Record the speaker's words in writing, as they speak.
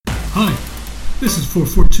Hi, this is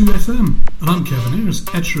 442 FM, and I'm Kevin Ayres,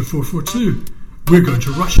 editor of 442. We're going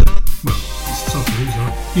to Russia. Well, it's the Socceroos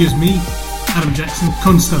are. Here's me, Adam Jackson,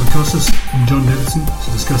 Constantine Kostas, and John Davidson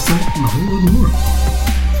to discuss that and a whole lot more.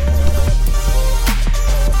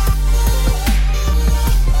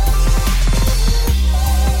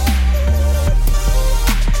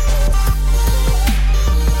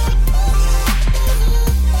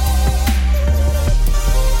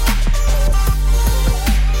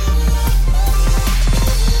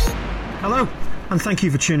 And thank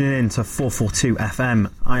you for tuning in to 442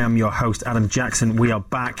 FM. I am your host, Adam Jackson. We are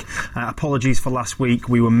back. Apologies for last week.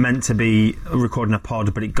 We were meant to be recording a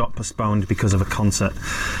pod, but it got postponed because of a concert.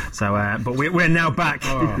 So, but we're now back.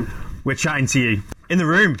 We're chatting to you. In the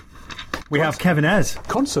room, we have Kevin Ayres.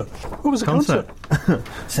 Concert? What was a concert?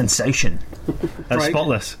 Sensation.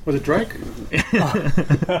 Spotless. Was it Drake?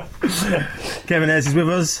 Kevin Ayres is with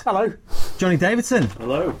us. Hello. Johnny Davidson.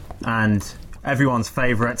 Hello. And everyone's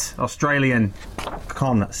favourite Australian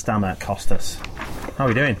Constantine Kostas. How are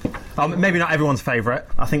we doing? Maybe not everyone's favourite.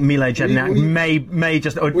 I think Mile Jedinak may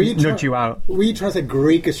just nudge you out. Were you trying to say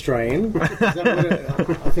Greek Australian? Is that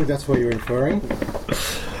what I think that's what you're inferring. So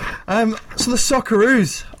the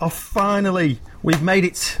Socceroos are finally... We've made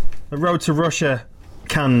it. The road to Russia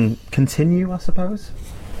can continue, I suppose.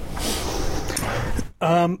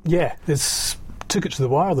 Yeah, took it to the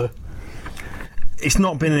wire though. It's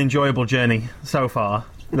not been an enjoyable journey so far.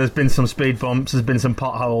 There's been some speed bumps, there's been some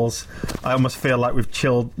potholes. I almost feel like we've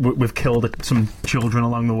killed some children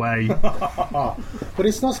along the way. But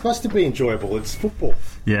it's not supposed to be enjoyable, it's football.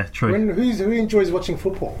 Yeah, true. Who enjoys watching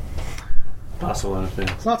football? Barcelona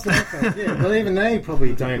fans. It's Barcelona fans, yeah. Well, even they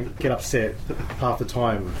probably don't get upset half the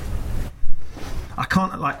time. I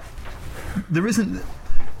can't, there isn't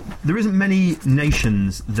many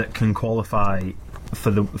nations that can qualify for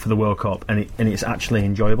the World Cup, and it's actually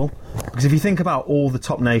enjoyable, because if you think about all the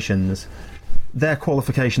top nations, their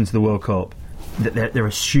qualification to the World Cup, they're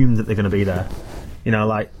assumed that they're going to be there. You know,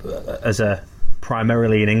 as a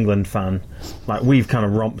primarily an England fan, we've kind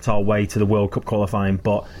of romped our way to the World Cup qualifying,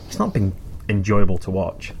 but it's not been enjoyable to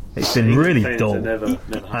watch. It's been really dull. Never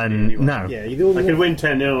and no, yeah, I could win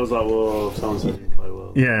 10-0. I was like, whoa, someone says you play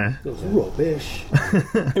well. Yeah, it was rubbish.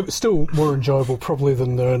 It was still more enjoyable probably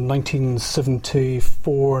than the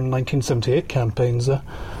 1974 and 1978 campaigns there.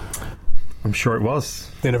 I'm sure it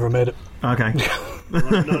was. They never made it. Okay.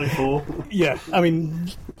 94. Yeah, I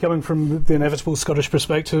mean, coming from the inevitable Scottish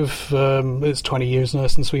perspective, it's 20 years now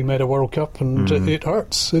since we made a World Cup, and it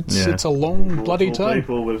hurts. It's a long bloody time.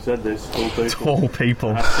 People would have said this. Tall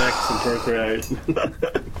people. Have sex and procreate.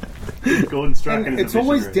 And it's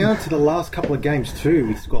always down to the last couple of games too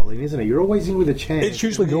with Scotland, isn't it? You're always in with a chance. It's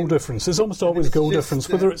usually goal difference. There's almost always goal difference,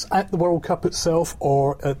 whether it's at the World Cup itself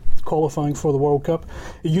or at qualifying for the World Cup.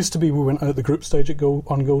 It used to be we went out at the group stage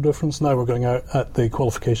on goal difference. Now we're going out at the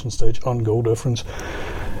qualification stage on goal difference.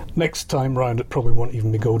 Next time round, it probably won't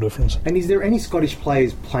even be goal difference. And is there any Scottish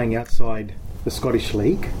players playing outside the Scottish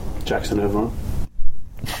League? Jackson Irvine.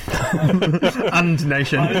 And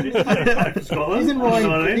nation. Isn't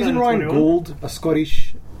Ryan Gould a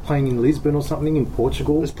Scottish playing in Lisbon or something in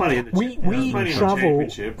Portugal? There's plenty in the We travel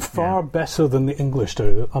far better than the English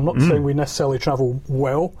do. I'm not saying we necessarily travel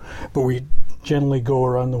well, but we generally go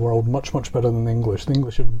around the world much, much better than the English. The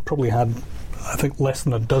English have probably had, I think, less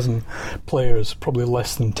than a dozen players, probably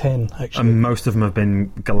less than 10, actually. And most of them have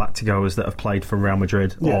been Galacticos that have played for Real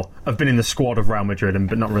Madrid, or have been in the squad of Real Madrid,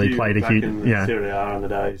 but not really played a huge... Serie A in the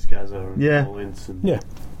days, Gaza and Collins and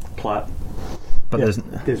Platt. But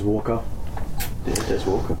there's Walker. Yeah, there's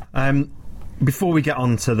Walker. Before we get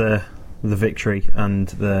on to the victory and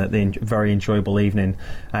the very enjoyable evening,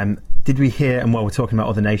 did we hear, and while we're talking about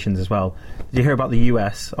other nations as well, did you hear about the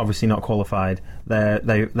US, obviously not qualified?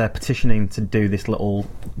 They're petitioning to do this little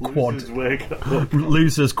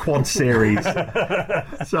losers quad series.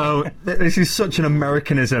 So this is such an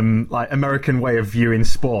Americanism, American way of viewing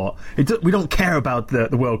sport. We don't care about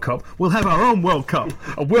the World Cup. We'll have our own World Cup,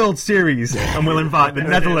 a World Series, and we'll invite the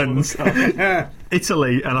Netherlands,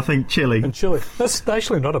 Italy, and I think Chile. And Chile. That's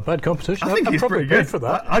actually not a bad competition. I think I'm it's probably pretty good for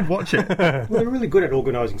that. I'd watch it. Well, they're really good at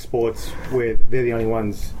organising sports where they're the only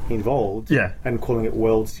ones involved. Yeah. And calling it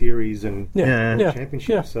World Series and Championship.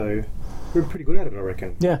 Yeah. So we're pretty good at it, I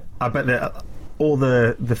reckon. Yeah. I bet that all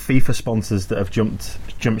the FIFA sponsors that have jumped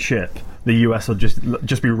ship, the US will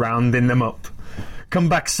just be rounding them up. Come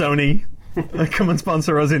back, Sony. Come and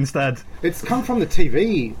sponsor us instead. It's come from the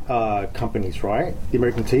TV companies, right? The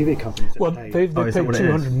American TV companies. Well, they paid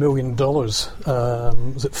 $200 million.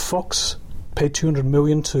 Was it Fox? paid $200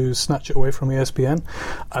 million to snatch it away from ESPN,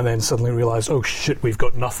 and then suddenly realised, oh shit, we've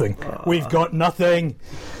got nothing. We've got nothing.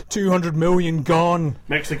 $200 million gone.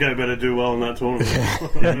 Mexico better do well in that tournament.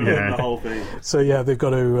 The whole thing. So yeah, they've got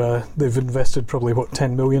to. They've invested probably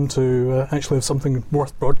 $10 million to actually have something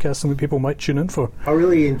worth broadcasting that people might tune in for. I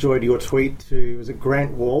really enjoyed your tweet to, was it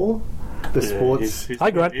Grant Wall? The sports.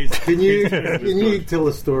 Hi, Grant. Can you tell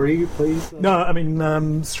the story, please? No, I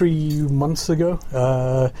mean 3 months ago,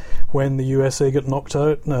 when the USA got knocked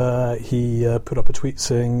out, he put up a tweet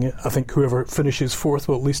saying, "I think whoever finishes fourth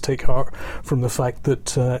will at least take heart from the fact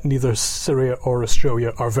that neither Syria or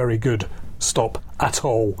Australia are very good. Stop at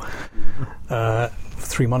all."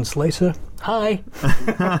 3 months later, hi,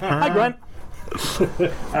 hi, Grant.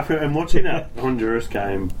 And watching that Honduras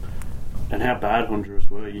game. And how bad Honduras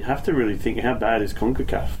were, you have to really think, how bad is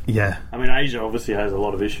CONCACAF? Yeah. I mean, Asia obviously has a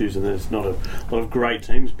lot of issues and there's not a lot of great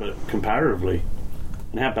teams, but comparatively,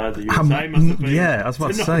 and how bad the USA must have been. Yeah, I was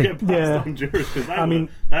about to say. Get past Honduras, because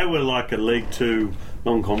they were like a League Two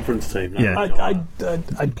non-conference team.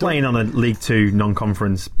 Playing on a League Two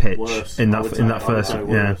non-conference pitch in that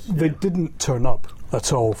first. They didn't turn up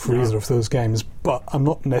at all for either of those games, but I'm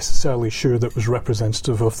not necessarily sure that was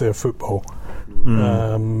representative of their football.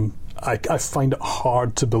 I find it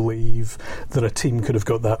hard to believe that a team could have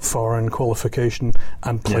got that far in qualification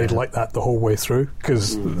and played like that the whole way through,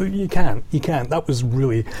 because you can't. That was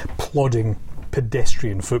really plodding,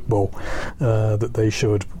 pedestrian football that they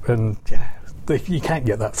showed, and you can't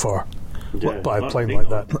get that far by playing like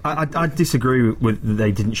that. I disagree with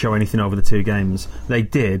they didn't show anything over the 2 games. They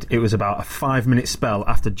did. It was about a 5-minute spell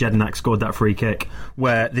after Jedinak scored that free kick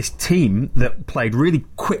where this team that played really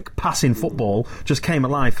quick passing football just came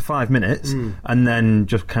alive for 5 minutes and then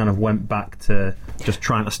just kind of went back to just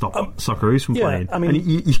trying to stop Socceroos from playing. I mean, and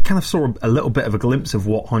you kind of saw a little bit of a glimpse of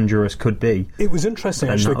what Honduras could be. It was interesting,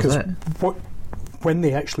 actually, because when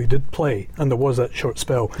they actually did play, and there was that short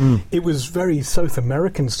spell, it was very South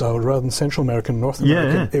American style rather than Central American, North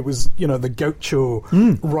American. It was, the gaucho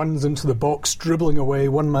runs into the box, dribbling away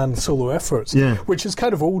one-man solo efforts, which is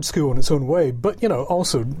kind of old school in its own way, but,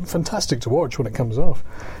 also fantastic to watch when it comes off.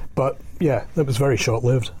 But, that was very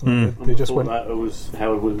short-lived. They just went... It was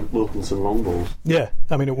Howard Wilkinson long balls. Yeah,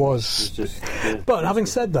 I mean, it was... But having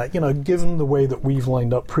said that, given the way that we've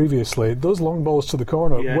lined up previously, those long balls to the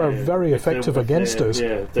corner were very effective against us.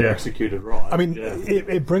 Yeah, they're executed right. I mean,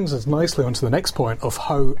 it brings us nicely onto the next point of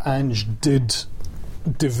how Ange did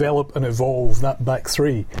develop and evolve that back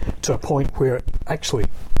three to a point where, actually,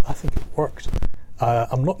 I think it worked.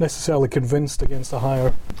 I'm not necessarily convinced against a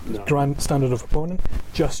higher standard of opponent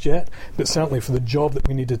just yet, but certainly for the job that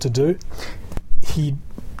we needed to do, he'd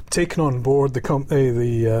taken on board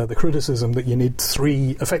the criticism that you need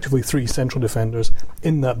effectively three central defenders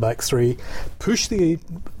in that back three, push the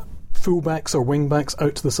fullbacks or wingbacks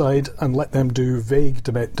out to the side and let them do vague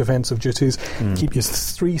defensive duties. Keep your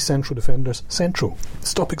 3 central defenders central.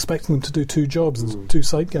 Stop expecting them to do 2 jobs as 2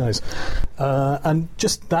 side guys. And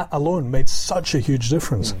just that alone made such a huge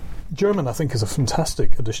difference. German, I think, is a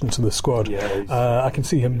fantastic addition to the squad. I can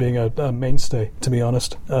see him being a mainstay, to be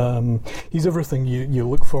honest. He's everything you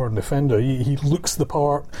look for in a defender. He looks the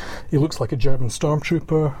part. He looks like a German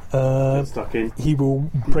stormtrooper. Stuck in. He will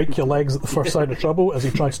break your legs at the first sign of trouble, as he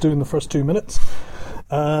tries to do in the first 2 minutes.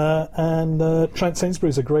 And Trent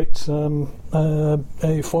Sainsbury's a great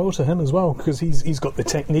a foil to him as well, because he's got the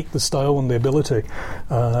technique, the style, and the ability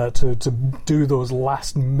to do those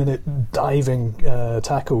last-minute diving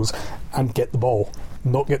tackles and get the ball.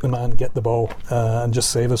 Not get the man, get the ball, and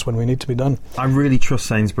just save us when we need to be done. I really trust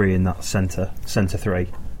Sainsbury in that centre 3.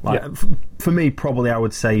 For me, probably I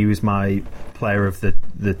would say he was my player of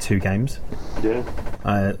the 2 games.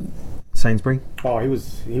 Sainsbury. Oh, he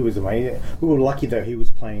was amazing. We were lucky that he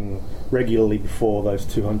was playing regularly before those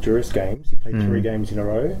 2 Honduras games. He played 3 games in a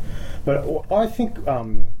row. But I think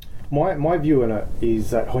my view on it is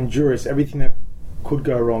that Honduras, everything that could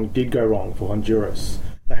go wrong did go wrong for Honduras.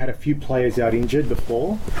 They had a few players out injured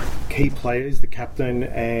before. Key players, the captain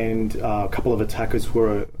and a couple of attackers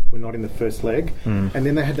were not in the first leg. And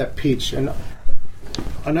then they had that pitch, and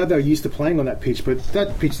I know they're used to playing on that pitch, but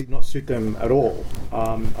that pitch did not suit them at all.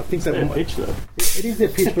 I think that pitch, though. It is their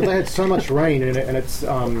pitch, but they had so much rain in it, and it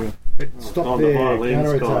stopped their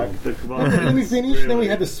counter attack. Then we finished. Really? Then we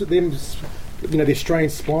had the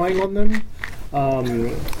Australians spying on them.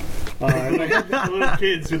 They had the little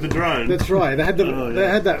kids with the drone. That's right. They had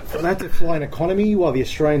to fly an economy while the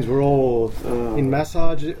Australians were all in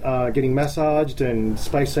massage, getting massaged and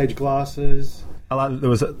space age glasses. There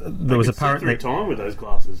was apparently time with those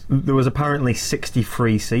glasses. There was apparently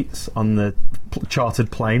 63 seats on the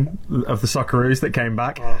chartered plane of the Socceroos that came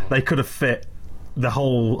back. Oh. They could have fit the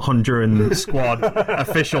whole Honduran squad,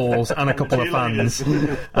 officials, and a couple of fans.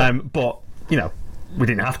 But we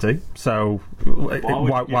didn't have to. So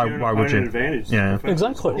why would you? Advantage, Yeah,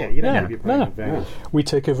 exactly. Yeah, you don't have your playing advantage. We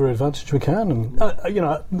take every advantage we can, and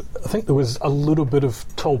I think there was a little bit of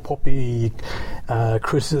tall poppy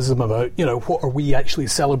criticism about what are we actually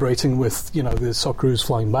celebrating with the Socceroos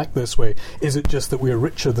flying back this way? Is it just that we're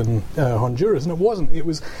richer than Honduras? And it wasn't. It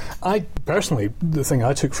was. I personally, the thing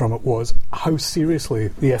I took from it was how seriously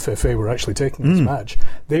the FFA were actually taking this match.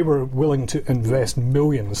 They were willing to invest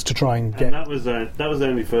millions to try and get. And that was the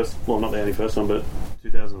only first. Well, not the only first one, but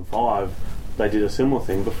 2005. They did a similar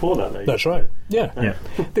thing before that. That's right. Yeah.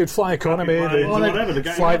 They'd fly economy. They'd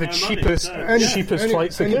fly the cheapest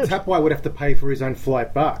flights they could. Tapway would have to pay for his own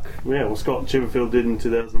flight back. Yeah, well, Scott Chipperfield did in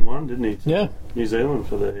 2001, didn't he? Yeah. New Zealand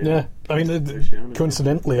for the. Yeah. I mean,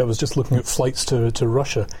 coincidentally, I was just looking at flights to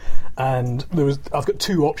Russia, and I've got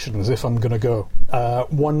two options if I'm going to go.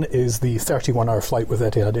 One is the 31-hour flight with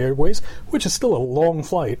Etihad Airways, which is still a long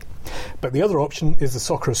flight, but the other option is the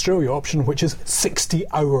Soccer Australia option, which is 60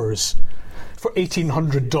 hours for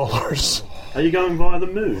 $1,800. Are you going via the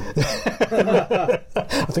moon?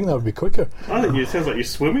 I think that would be quicker. I think it sounds like you're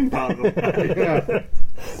swimming part of it.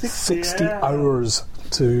 60 hours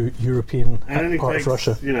to European and part of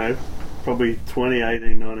Russia. Probably 20,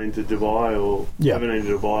 18, 19 to Dubai or 17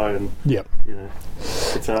 to Dubai, and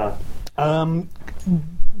it's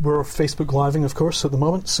we're Facebook Living, of course, at the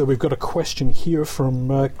moment. So we've got a question here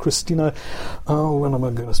from Christina. Oh, when am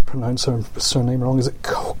I going to pronounce her surname wrong? Is it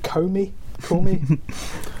Comey?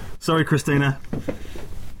 Sorry, Christina.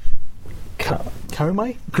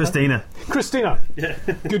 Comey? Christina. Yeah.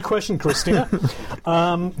 Good question, Christina.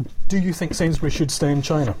 Do you think Sainsbury should stay in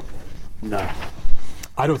China? No.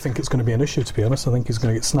 I don't think it's going to be an issue, to be honest. I think he's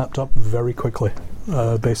going to get snapped up very quickly,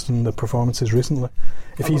 based on the performances recently.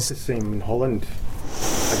 I'd like to see him in Holland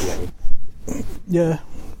again. Yeah,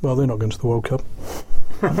 well, they're not going to the World Cup.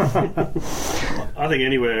 I think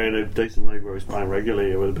anywhere in a decent league where he's playing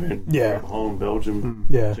regularly, it would have been Holland, Belgium,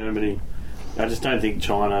 Germany. I just don't think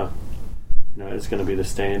China, is going to be the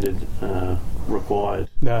standard required.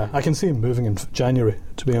 Nah, I can see him moving in January,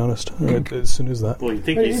 to be honest, as soon as that. Well, you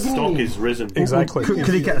think his stock is risen. Exactly. Could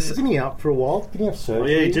he get Isn't he out for a while? Did he have surgery?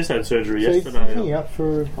 Oh, yeah, he just had surgery yesterday. Isn't he out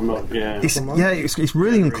for... I'm not... Yeah. It's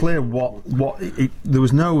really unclear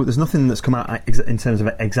there's nothing that's come out in terms of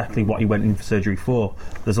exactly what he went in for surgery for.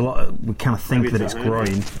 There's a lot we kind of think that it's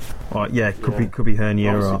groin. Or, could be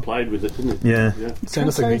hernia. Obviously or played with it, didn't he? Yeah. It's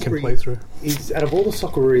anything he can play through. Out of all the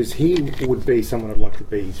Socceroos, he would be someone I'd like to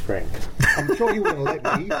be his friend. I'm sure he wouldn't let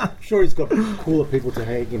me. I'm sure he's got cooler people to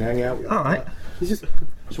hang out with. All right. He's just...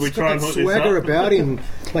 Should we try and got hook that swagger this up? about him,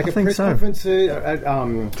 like a press conference.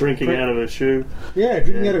 Drinking out of a shoe. Yeah,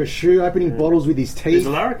 drinking out of a shoe, opening bottles with his teeth. He's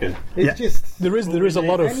a larrikin. It's just there is a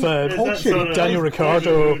lot of Daniel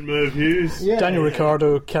Ricciardo. Merv Hughes. Daniel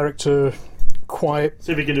Ricciardo character, quiet.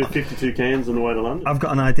 See if we can do 52 cans on the way to London. I've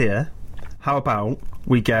got an idea. How about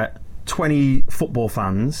we get 20 football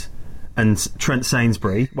fans and Trent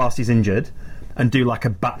Sainsbury whilst he's injured, and do like a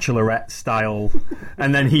bachelorette style,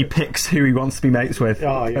 and then he picks who he wants to be mates with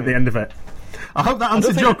at the end of it. I hope that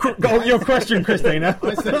answered your question, Christina.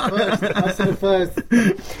 I said it first.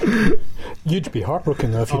 You'd be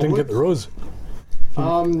heartbroken though if you didn't get the rose.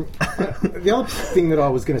 The other thing that I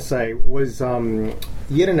was going to say was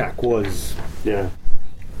Jedinak was... Yeah.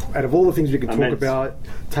 Out of all the things we can talk about,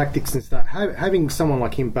 tactics and stuff, having someone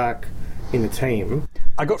like him back in the team...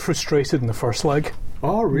 I got frustrated in the first leg.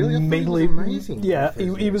 Oh, really? Mainly, he was amazing. Yeah,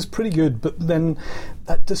 he was pretty good, but then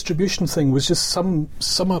that distribution thing was just summed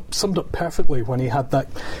up perfectly when he had that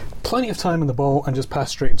plenty of time in the ball and just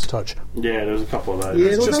passed straight into touch. Yeah, there was a couple of those. Yeah,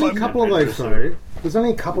 there was only a couple of those, though. There's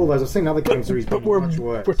only a couple of those. I've seen other games where he's been much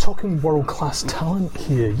worse. We're talking world-class talent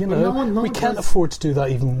here, we can't afford to do that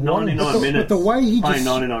even 99 minutes. But the way he playing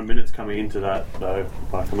 99 minutes coming into that, though,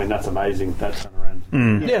 that's amazing, that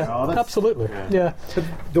turnaround. Yeah, absolutely. Yeah. But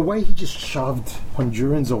the way he just shoved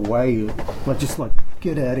Hondurans away,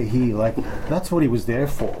 get out of here, that's what he was there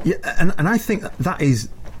for. Yeah, and I think that is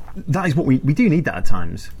what we do need that at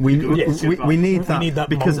times. We need that. We need that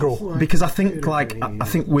because I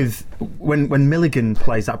think with when Milligan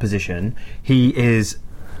plays that position, he's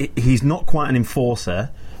not quite an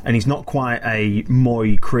enforcer. And he's not quite a more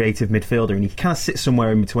creative midfielder, and he kind of sits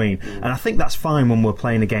somewhere in between. And I think that's fine when we're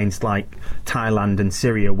playing against like Thailand and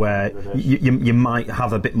Syria, where you might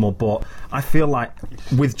have a bit more. But I feel like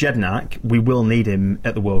with Jedinak, we will need him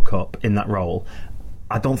at the World Cup in that role.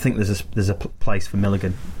 I don't think there's a place for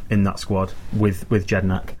Milligan in that squad with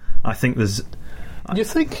Jednak. I think there's. You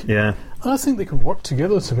think? Yeah. I think they can work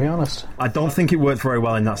together, to be honest. I don't think it worked very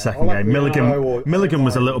well in that second game. Milligan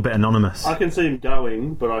was a little bit anonymous. I can see him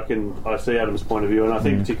going, but I see Adam's point of view, and I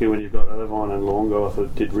think particularly when you've got Irvine and Longo, I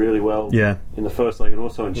thought did really well in the first leg, and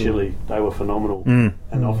also in Chile, they were phenomenal and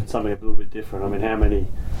offered something a little bit different. I mean, how many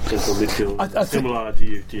central midfielders similar do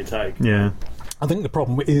you take? Yeah. I think the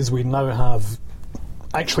problem is we now have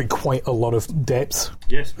actually quite a lot of depth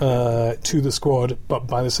to the squad, but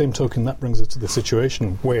by the same token that brings us to the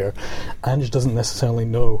situation where Ange doesn't necessarily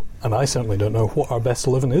know, and I certainly don't know, what our best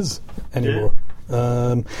 11 is anymore.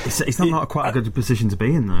 It's not quite a good position to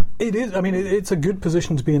be in, though. It is. I mean, it's a good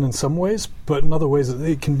position to be in some ways, but in other ways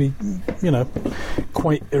it can be,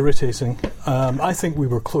 quite irritating. I think we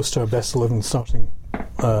were close to our best 11 starting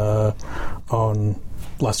on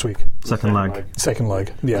last week. Second leg.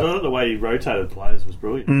 Yeah. The way he rotated players was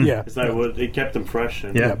brilliant. Yeah, because he kept them fresh.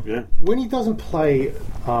 And When he doesn't play,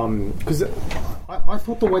 because I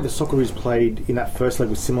thought the way the Socceroos played in that first leg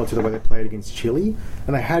was similar to the way they played against Chile,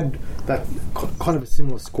 and they had that kind of a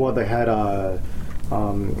similar squad. They had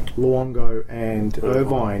Luongo and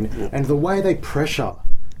Irvine, and the way they pressure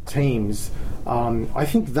teams, I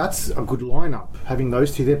think that's a good lineup, having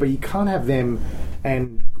those two there. But you can't have them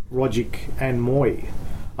and Rogic and Moy.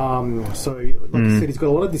 So, like I said, he's got a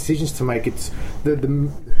lot of decisions to make. It's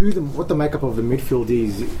what the makeup of the midfield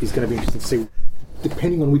is going to be interesting to see,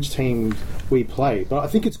 depending on which team we play. But I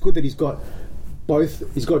think it's good that he's got both.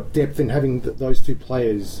 He's got depth in having those two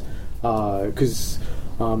players, because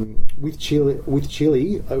with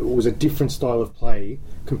Chile, it was a different style of play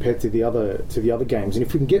compared to the other games. And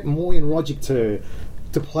if we can get Moy and Rogic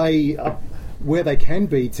to play where they can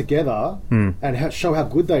be together and show how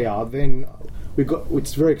good they are, then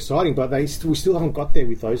it's very exciting. But we still haven't got there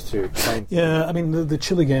with those two. Yeah, I mean the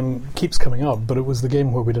Chile game keeps coming up, but it was the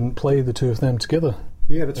game where we didn't play the two of them together.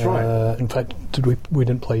 Yeah, that's right. In fact, we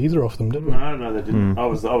didn't play either of them, did we? No, they didn't. I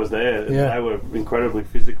was there. Yeah. They were incredibly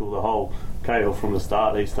physical. The whole Cahill from the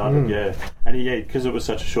start. He started, and because it was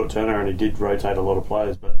such a short turnaround, he did rotate a lot of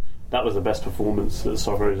players. But that was the best performance that the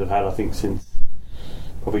Socceroos have had, I think, since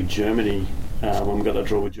probably Germany. When we got that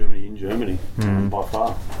draw with Germany in Germany, by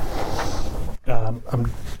far.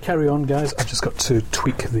 Carry on, guys. I've just got to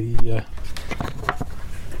tweak the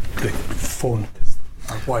phone because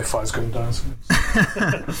our Wi-Fi's going down.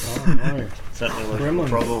 Certainly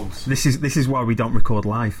problems. This is why we don't record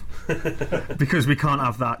live, because we can't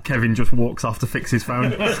have that. Kevin just walks off to fix his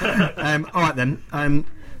phone. All right then. Do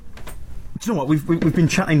you know what? We've been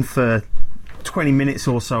chatting for 20 minutes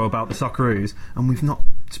or so about the Socceroos, and we've not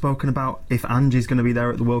spoken about if Ange is going to be there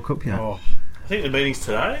at the World Cup yet. I think the meeting's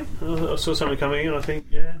today. I saw something coming in, I think,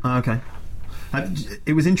 okay.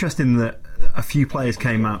 It was interesting that a few players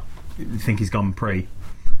came out think he's gone pre.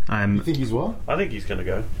 You think he's what? I think he's going to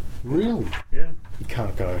go. Really? Yeah. He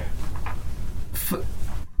can't go.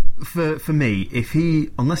 For me,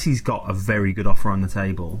 unless he's got a very good offer on the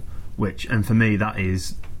table, and for me that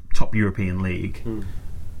is top European league,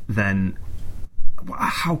 then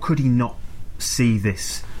how could he not see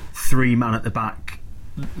this 3-man at the back?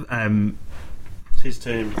 It's his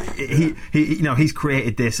team. He's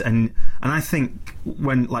created this, and I think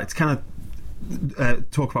when to kind of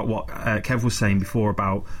talk about what Kev was saying before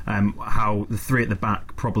about how the 3 at the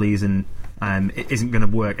back probably isn't going to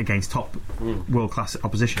work against top world-class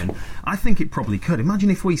opposition. I think it probably could.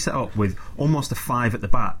 Imagine if we set up with almost a 5 at the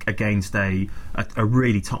back against a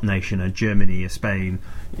really top nation, a Germany, a Spain.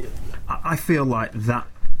 I feel like that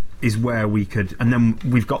is where we could, and then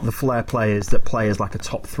we've got the flair players that play as like a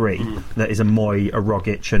top 3. That is a Moy, a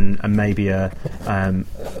Rogic, and maybe a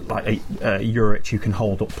Juric who can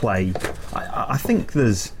hold up play. I think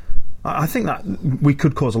that we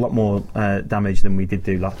could cause a lot more damage than we did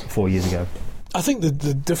do 4 years ago. I think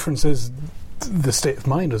the difference is the state of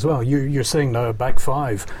mind as well. You're saying now a back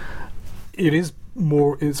 5. It's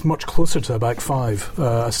much closer to a back 5.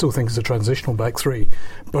 I still think it's a transitional back 3,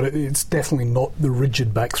 but it's definitely not the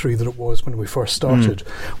rigid back 3 that it was when we first started.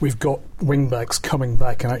 We've got wing backs coming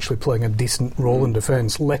back and actually playing a decent role in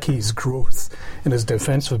defence. Lecky's growth in his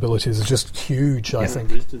defensive abilities is just huge, I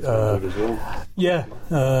think. Yeah.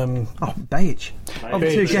 Beige. Beige.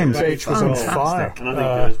 2 games. Beige was on fire. And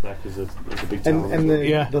I think Gözbek is a big talent. And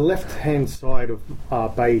the left-hand side of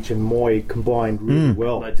Beige and Moy combined really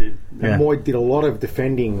well. They did. And Moy did a lot of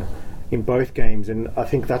defending in both games, and I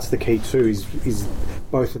think that's the key too, is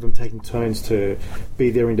both of them taking turns to be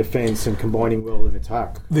there in defence and combining well in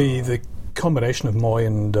attack. The combination of Moy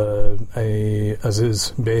and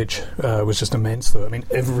Aziz Beige was just immense, though. I mean,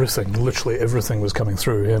 literally everything was coming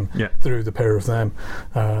through him, through the pair of them.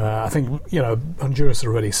 I think, Honduras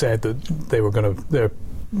already said that they're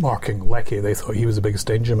marking Leckie. They thought he was the biggest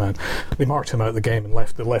danger man. They marked him out of the game and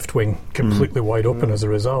left the left wing completely wide open as a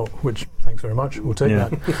result, which, thanks very much, we'll take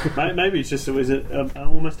that. Maybe it's just, was it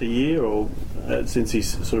almost a year or since he's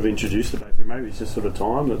sort of introduced the back three? Maybe it's just sort of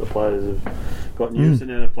time that the players have gotten used and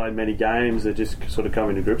have played many games. They're just sort of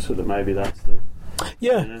coming to grips with it. Maybe that's the...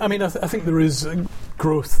 Yeah, I mean, I think there is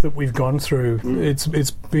growth that we've gone through.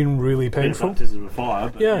 It's been really painful. Baptism of fire,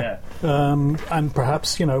 but and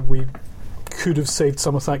perhaps, we could have saved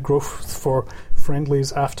some of that growth for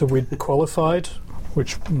friendlies after we'd qualified,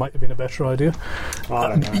 which might have been a better idea. I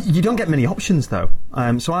don't know. You don't get many options, though.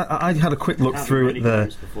 So I had a quick look through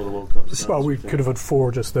the... Before the World Cup starts, well, we could have had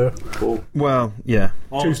 4 just there. Cool. Well, yeah.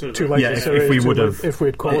 Two legs if we would have... If we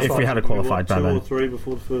had qualified. If we had qualified by 2 then. or 3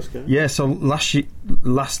 before the first game? Yeah, so last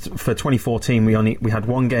for 2014, we had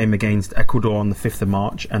one game against Ecuador on the 5th of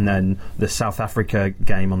March, and then the South Africa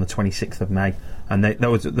game on the 26th of May. And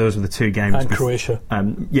those were the 2 games. And Croatia.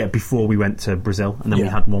 Before we went to Brazil, and then we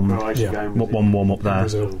had one warm up there.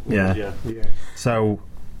 Brazil. Yeah. So,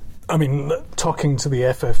 I mean, talking to the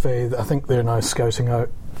FFA, I think they're now scouting out,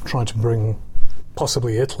 trying to bring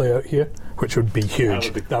possibly Italy out here, which would be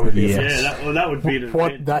huge. That would be that would be an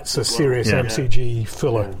event. That's a serious MCG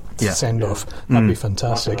filler send off. That'd be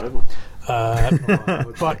fantastic. But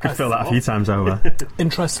I could fill that a few times over.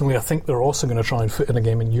 Interestingly, I think they're also going to try and fit in a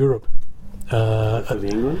game in Europe. For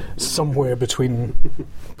England? Somewhere between,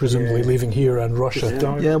 presumably leaving here and Russia.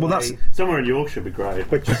 That's somewhere in Yorkshire would be great.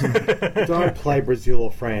 But just don't play Brazil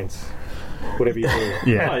or France, whatever you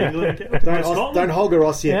do. Don't Holger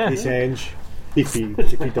Rossi at this Ange. If he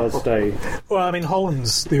does stay. Well, I mean,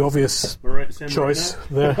 Holland's the obvious choice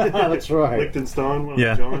there. That's right. Liechtenstein, one of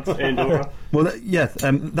the giants, Andorra. Well,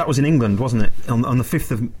 that was in England, wasn't it? On the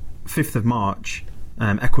 5th of March,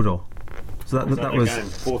 Ecuador. So that was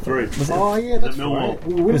 4-3. Oh yeah, that's right.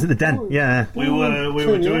 Was it the Den? Yeah. We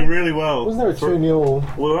were doing really well. Wasn't there a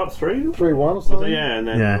 2-0? We were up 3-1 or something. Yeah, and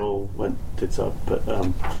then it all went tits up. But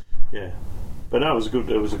But no, it was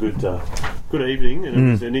a good evening, and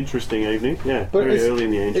it was an interesting evening. Yeah, but very early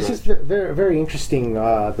in the Ange. It's just very, very interesting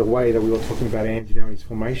the way that we were talking about Ange and his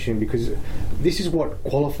formation, because this is what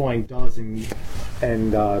qualifying does and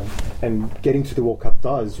getting to the World Cup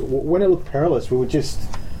does. When it looked perilous, we were just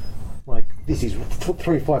like, this is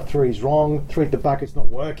 3-5-3 is wrong. 3 at the back, it's not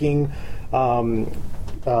working.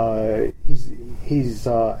 He's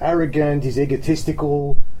arrogant. He's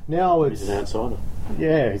egotistical. Now he's an outsider.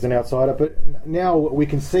 Yeah, he's an outsider, but now we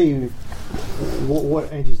can see what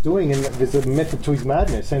Ange's doing, and there's a method to his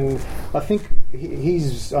madness. And I think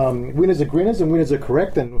he's winners are grinners and winners are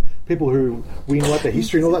correct, and people who win like the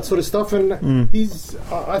history and all that sort of stuff. And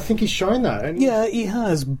I think he's shown that. And yeah, he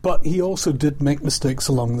has, but he also did make mistakes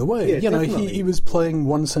along the way. Yeah, he was playing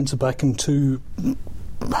one centre back and 2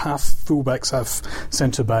 half fullbacks, half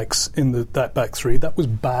centre backs in that back 3. That was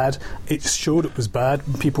bad. It showed it was bad.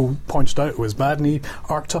 People pointed out it was bad, and he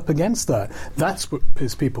arced up against that. That's what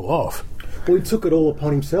pissed people off. Well, he took it all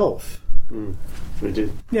upon himself. He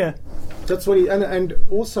did. Yeah. That's what he... And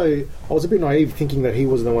also, I was a bit naive thinking that he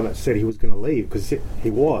was the one that said he was going to leave, because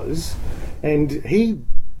he was. And he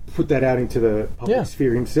put that out into the public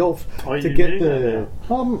sphere himself to get the...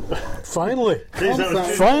 Finally.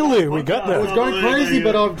 Finally, we got there. I was going crazy,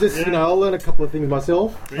 but I've just, I'll learn a couple of things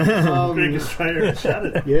myself. Big Australia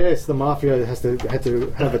shattered. Yes, the mafia had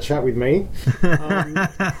to have a chat with me.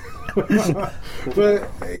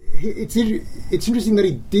 But it's interesting that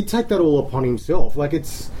he did take that all upon himself. Like,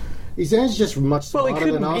 his Ange's just much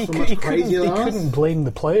smarter than us, and much crazier than us. He couldn't blame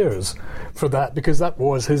the players for that, because that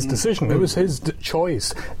was his decision. It was his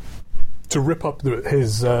choice to rip up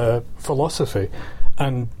his philosophy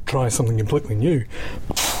and try something completely new.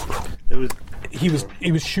 He was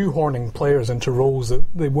shoehorning players into roles that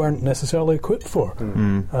they weren't necessarily equipped for.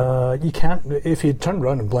 You can't. If he'd turned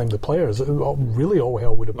around and blamed the players, really all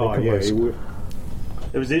hell would have broken loose.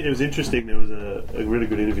 It was interesting. There was a really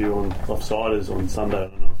good interview on Offsiders on Sunday. I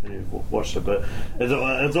don't know if any of you watched it, but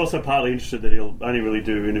it's also partly interested that he'll only really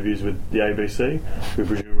do interviews with the ABC, who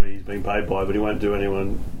presumably he's being paid by, but he won't do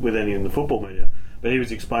anyone with any in the football media. But he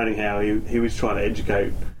was explaining how he was trying to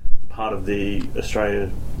educate part of the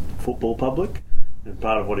Australian football public, and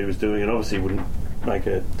part of what he was doing, and obviously wouldn't make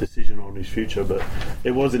a decision on his future, but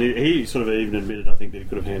it wasn't. He sort of even admitted, I think, that he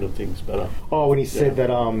could have handled things better. Oh, when he said that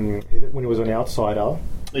when he was an outsider.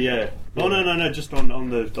 Yeah. Oh no, just on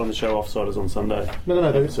the show Offsiders on Sunday.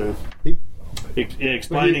 No.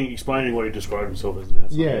 explaining what he described himself as an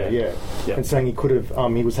outsider. Yeah. And saying he could have,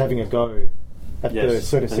 he was having a go at the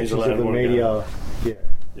certain sections of the media. Yeah.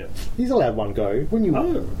 Yeah. He's allowed one go. When you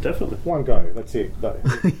definitely one go, that's it.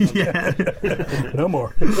 Yeah. No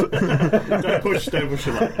more. Don't push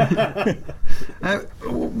him up.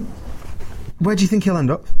 Where do you think he'll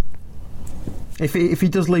end up? If he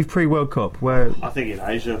does leave pre-World Cup, where? I think in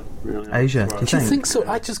Asia, really. Asia. Right. Do you think so?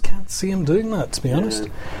 I just can't see him doing that, to be honest.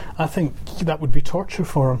 I think that would be torture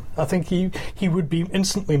for him. I think he would be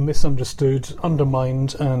instantly misunderstood,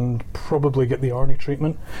 undermined, and probably get the Arnie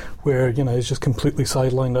treatment, where he's just completely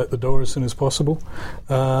sidelined out the door as soon as possible.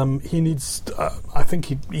 He needs. I think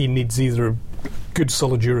he needs either a good,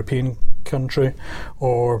 solid European country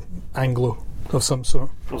or Anglo of some sort.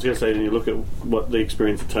 I was going to say, when you look at what the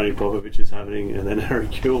experience of Tony Popovich is having, and then Harry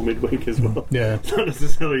Kewell midweek as well. Yeah, it's not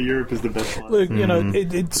necessarily Europe is the best one. Look,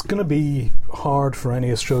 it's going to be hard for any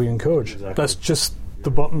Australian coach. Exactly. That's just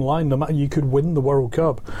the bottom line. No matter, you could win the World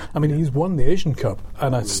Cup. I mean, he's won the Asian Cup,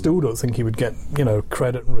 and I still don't think he would get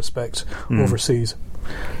credit and respect overseas.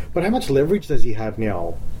 But how much leverage does he have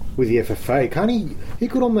now with the FFA? Can't he? He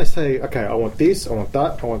could almost say, "Okay, I want this, I want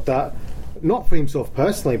that, I want that." Not for himself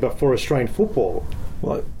personally, but for Australian football.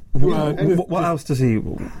 What else does he?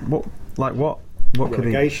 What could he?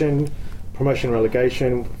 Relegation, promotion,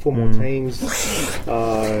 relegation, 4 more teams.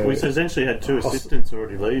 We've essentially had 2 assistants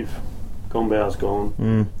already leave. Gombau's gone.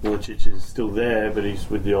 Milicic is still there, but he's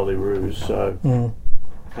with the Ollie Roos. So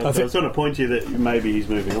I think it's on a point here that maybe he's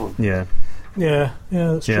moving on. Yeah,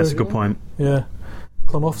 that's true. That's a good point. Yeah.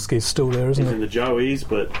 Klomovsky's still there, isn't he's he? in the Joeys,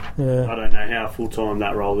 but I don't know how full-time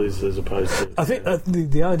that role is as opposed to... I think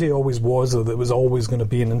the idea always was, though, that it was always going to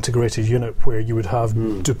be an integrated unit where you would have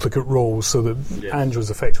duplicate roles, so that Andrew's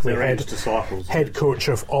effectively head coach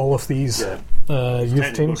of all of these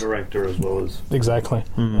youth teams. Director as well as... Exactly.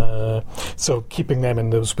 So keeping them in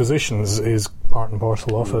those positions is part and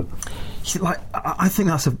parcel of it. I think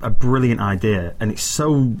that's a brilliant idea, and it's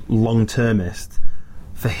so long-termist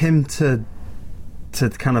for him to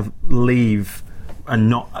kind of leave and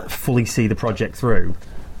not fully see the project through.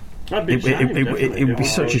 That'd be a shame, it would be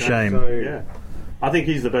such a shame. So, I think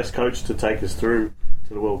he's the best coach to take us through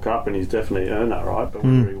to the World Cup, and he's definitely earned that right, but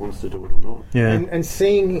whether he wants to do it or not. Yeah. And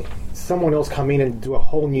seeing someone else come in and do a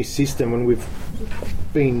whole new system when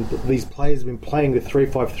these players have been playing with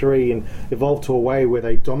 3-5-3 and evolved to a way where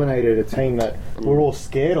they dominated a team that we're all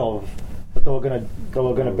scared of, but they were going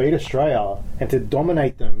to beat Australia, and to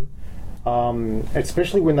dominate them.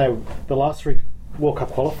 Especially when the last 3 World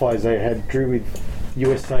Cup qualifiers they had drew with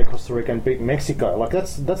USA, Costa Rica, and beat Mexico. Like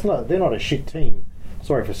they're not a shit team.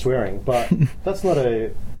 Sorry for swearing, but that's not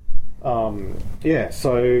a.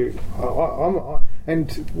 So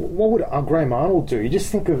and what would Graham Arnold do? You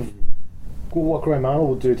just think of what Graham Arnold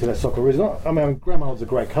would do to that Socceroos. Graham Arnold's a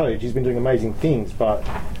great coach. He's been doing amazing things, but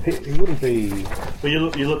he wouldn't be. Well,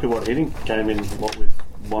 you look at what Hiddink came in with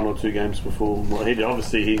 1 or 2 games before. Well,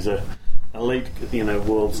 obviously he's a elite,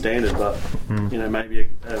 world standard, but maybe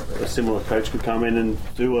a similar coach could come in and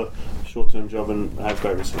do a short-term job and have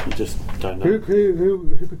great results. You just don't know.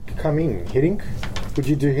 Who could come in? Hiddink? Would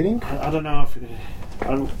you do Hiddink? I don't know if.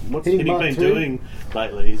 What's Hiddink been doing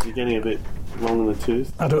lately? Is he getting a bit long in the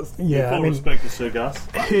tooth? Full respect to Sir Gus.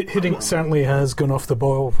 Hiddink certainly has gone off the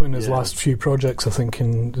boil in his last few projects, I think,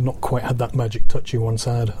 and not quite had that magic touch he once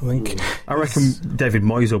had. I reckon David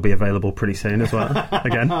Moyes will be available pretty soon as well.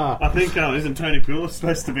 Again, I think isn't Tony Poulos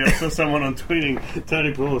supposed to be? I saw someone on tweeting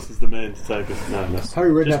Tony Poulos is the man to take us. No. Harry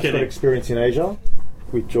Redknapp's got experience in Asia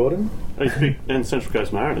with Jordan and Central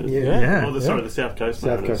Coast Mariners. The South Coast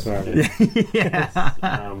Mariners.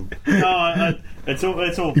 It's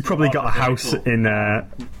all. You probably got a house in up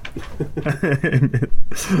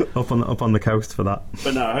on the coast for that.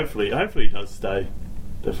 But no, hopefully he does stay.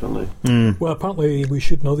 Definitely. Well, apparently we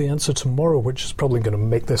should know the answer tomorrow, which is probably going to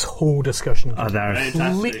make this whole discussion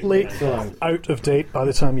completely out of date by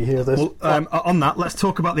the time you hear this. Well, on that, let's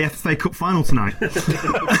talk about the FA Cup final tonight.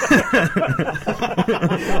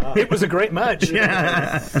 It was a great match.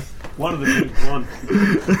 Yeah. One of the teams won.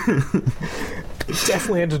 It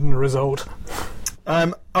definitely ended in a result.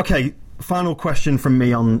 Okay, final question from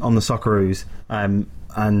me on the Socceroos, and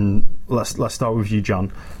let's start with you,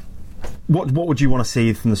 John. What would you want to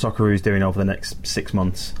see from the Socceroos doing over the next 6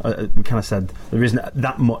 months? We kind of said there isn't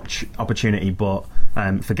that much opportunity, but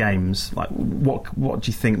for games, like what do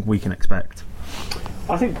you think we can expect?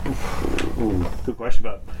 I think good question,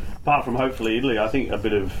 but apart from hopefully Italy, I think a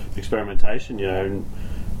bit of experimentation, and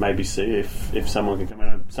maybe see if someone can come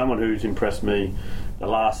in. Someone who's impressed me the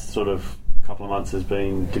last sort of couple of months has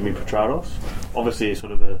been Dimi Petrados. Obviously,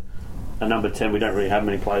 sort of a number 10, we don't really have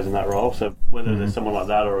many players in that role. So whether there's someone like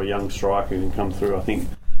that or a young striker who can come through, I think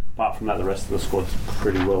apart from that, the rest of the squad's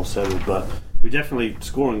pretty well settled. But we definitely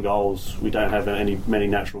scoring goals. We don't have many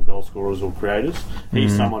natural goal scorers or creators.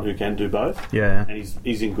 He's someone who can do both. Yeah, and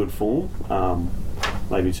he's in good form.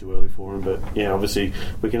 Maybe too early for him, but yeah, obviously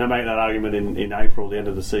we can make that argument in April, the end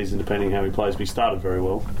of the season, depending how he plays. But he started very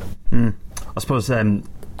well. I suppose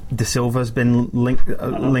De Silva's been linked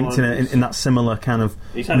in that similar kind of.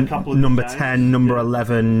 He's had a couple of number games. 10, number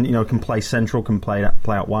 11. Can play central, can play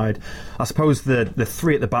out wide. I suppose the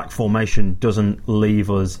three at the back formation doesn't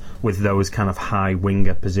leave us with those kind of high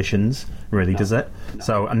winger positions, really, does it? No.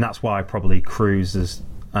 So, and that's why probably Cruz has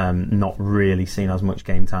not really seen as much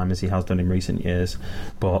game time as he has done in recent years.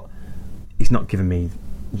 But he's not given me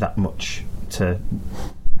that much to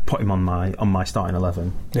put him on my starting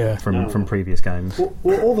 11 from previous games.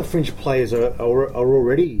 Well, all the French players are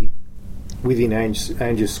already within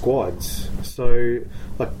Ange's squads. So,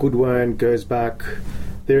 like Goodwin, Gersbach,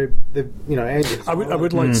 they're Ange's. I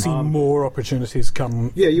would like to see more opportunities come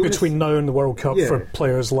between now and the World Cup for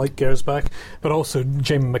players like Gersbach, but also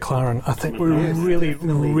Jamie McLaren. I think we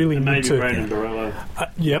really need to. Brandon Barello.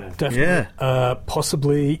 Definitely. Yeah.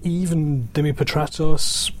 Possibly even Dimi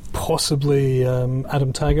Petratos. Possibly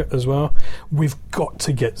Adam Taggart as well. We've got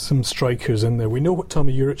to get some strikers in there. We know what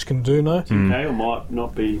Tommy Juric can do now. Okay, or might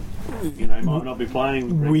not be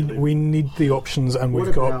playing. We need the options, and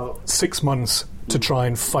we've got 6 months to try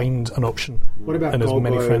and find an option. What about in as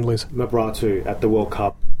many friendlies? Mabratu at the World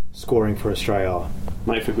Cup scoring for Australia?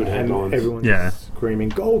 Mate, for good headlines. Everyone's screaming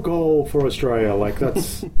goal for Australia. Like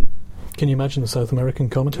that's. Can you imagine the South American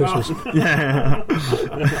commentators? Yeah.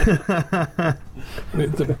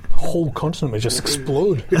 The whole continent would just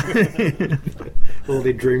explode. All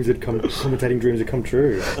their commentating dreams had come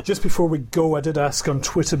true. Just before we go, I did ask on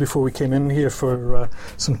Twitter before we came in here for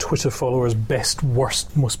some Twitter followers' best,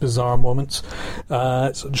 worst, most bizarre moments.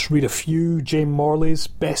 So just read a few. James Morley's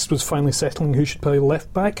best was finally settling who should play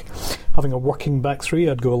left back. Having a working back three,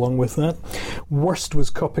 I'd go along with that. Worst was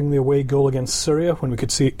copying the away goal against Syria when we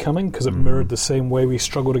could see it coming, because it mirrored the same way we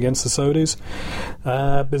struggled against the Saudis.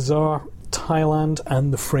 Bizarre, Thailand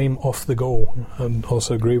and the frame off the goal. I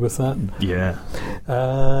also agree with that. Yeah.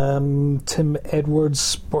 Tim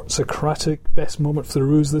Edwards, Sportsocratic, best moment for the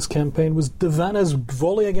Roos this campaign was Devana's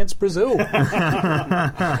volley against Brazil.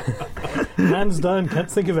 Hands down, can't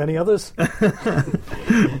think of any others.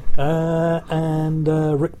 And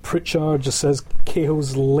Rick Pritchard just says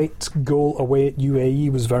Cahill's late goal away at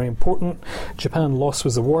UAE was very important. Japan loss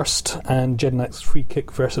was the worst, and Jednak's free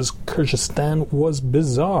kick versus Kyrgyzstan was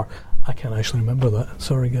bizarre. I can't actually remember that.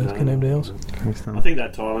 Sorry, guys. Can anybody else? I think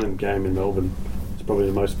that Thailand game in Melbourne is probably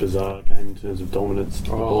the most bizarre game in terms of dominance. The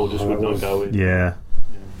ball just would not go in. Yeah.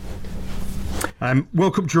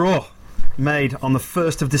 World Cup draw made on the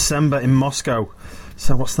 1st of December in Moscow.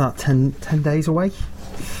 So what's that? 10 days away?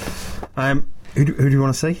 Who do you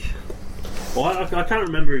want to see? Well, I can't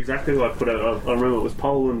remember exactly who I put out. I remember it was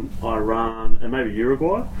Poland, Iran, and maybe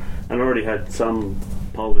Uruguay. And I already had some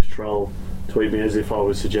Polish troll tweet me as if I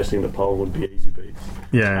was suggesting that Poland would be easy beats.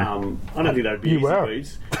 Yeah. I don't think they'd be easy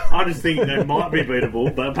beats. I just think they might be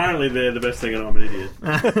beatable, but apparently they're the best thing and I'm an idiot.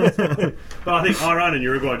 But I think Iran and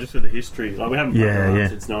Uruguay, just for the history, like we haven't played Iran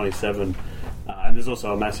since 97, and there's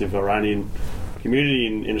also a massive Iranian community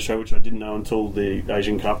in Australia, which I didn't know until the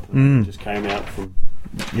Asian Cup just came out from.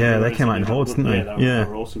 Yeah, they came out in hordes, didn't they? They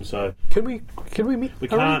were awesome. So can we meet? We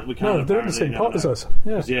can't. No, they're in the same pot as us.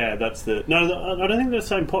 Yeah, that's the. No, I don't think they're the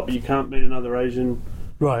same pot, but you can't meet another Asian.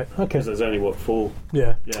 Right. Okay. Because there's only 4.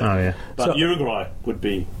 Yeah. Oh yeah. But so, Uruguay would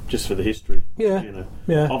be just for the history. Yeah.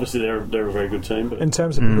 Yeah. Obviously, they're a very good team. But in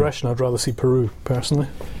terms of progression, I'd rather see Peru personally.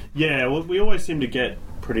 Yeah. Well, we always seem to get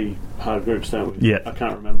pretty hard groups, don't we? Yeah. I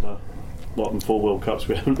can't remember. What, in 4 World Cups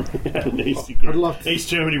we haven't really had an easy group. I'd love to. East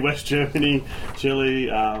Germany, West Germany, Chile,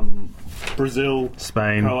 Brazil,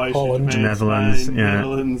 Spain, Croatia, Holland, Japan, Netherlands, Spain,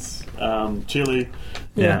 Netherlands, Chile,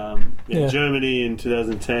 Germany in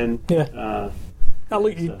 2010. If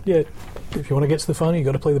you want to get to the final, you've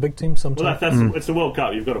got to play the big team sometime. Well, it's the World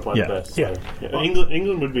Cup. You've got to play the best. So,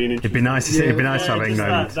 England would be an interesting. It'd be nice to see. It'd be nice to have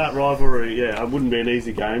England. That rivalry, it wouldn't be an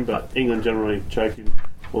easy game, but England generally choking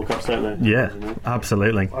World Cups, don't they? Yeah,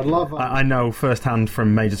 absolutely. I'd love. I know firsthand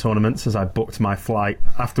from major tournaments, as I booked my flight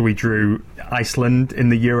after we drew Iceland in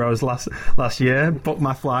the Euros last year. Booked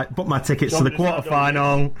my flight, booked my tickets to the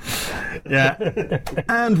quarter-final.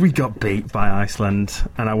 And we got beat by Iceland.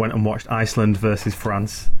 And I went and watched Iceland versus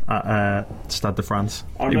France at Stade de France.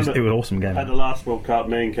 It was an awesome game. At the last World Cup,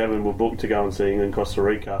 me and Kevin were booked to go and see England Costa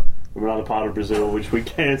Rica. from another part of Brazil, which we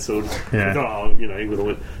cancelled. Yeah. We thought, England will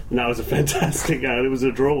win. And that was a fantastic game. It was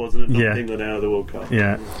a draw, wasn't it? Knocked England out of the World Cup.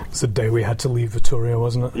 Yeah. It's the day we had to leave Vitoria,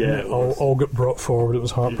 wasn't it? Yeah, it was. All got brought forward. It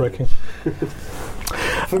was heartbreaking.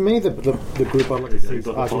 For me, the group I'd like to see is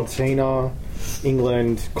got the Argentina,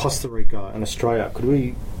 England, Costa Rica, and Australia.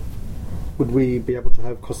 Would we be able to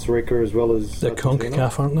have Costa Rica as well as They're Argentina?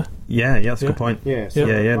 CONCACAF, aren't they? Yeah, that's a good point. Yeah, so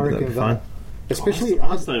Yeah, I that'd reckon be fine. Especially,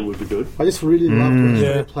 Iceland would be good. I just really loved when Yeah.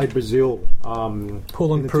 Australia played Brazil. Poland,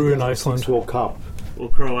 in the Peru, and 2006 Iceland. World Cup. Or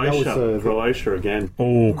Croatia. That was, Croatia again.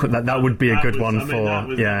 Oh, that would be a good one for. That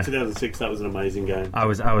was, Yeah. 2006, that was an amazing game. I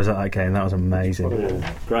was at that game. That was amazing.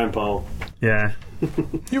 Yeah. Graham Pole. Yeah.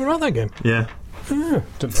 You were at that game? Yeah. Yeah,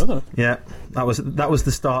 didn't know that. Yeah, that was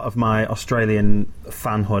the start of my Australian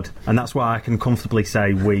fanhood, and that's why I can comfortably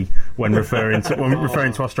say "we" when referring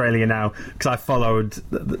to Australia now, because I followed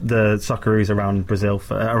the Socceroos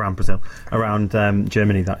around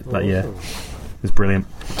Germany that year. It was brilliant.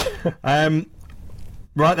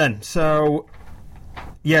 Right then, so.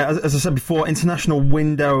 Yeah, as I said before, international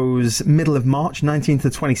windows middle of March, 19th to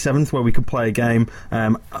 27th, where we could play a game.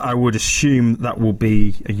 I would assume that will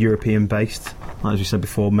be a European based, as you said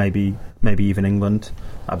before, maybe even England.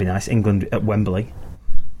 That'd be nice. England at Wembley.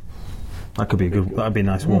 That'd be a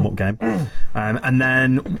nice warm up game. And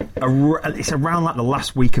then it's around like the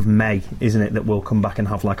last week of May, isn't it, that we'll come back and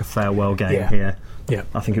have like a farewell game here. Yeah.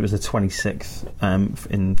 I think it was the 26th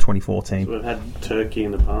in 2014. So we've had Turkey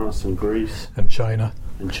in the past and Greece. And China.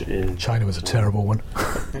 And China was a terrible one.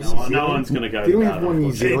 No one's going to go. Didn't we have one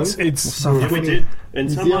New Zealand? It's Yeah, we did. And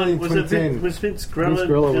New someone Zealand was 2010. was Vince Grella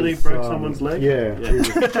Grella and he was, broke someone's leg. Yeah.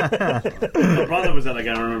 My brother was at that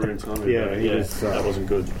game. I remember in time. Yeah, he was, that wasn't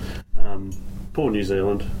good. Poor New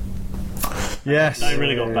Zealand. Yes. They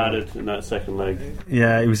really got battered in that second leg.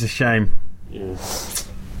 Yeah, it was a shame. Yeah.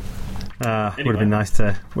 Would have been nice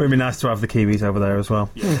to have the Kiwis over there as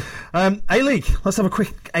well. Yeah. A-League. Let's have a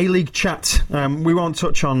quick A-League chat. We won't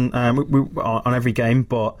touch on every game,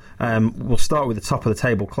 but we'll start with the top of the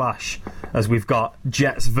table clash, as we've got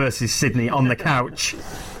Jets versus Sydney on the couch.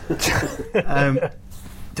 You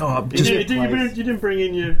didn't bring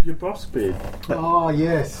in your boss beard. Oh,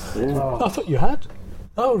 yes. Yeah. I thought you had.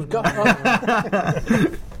 Oh, God.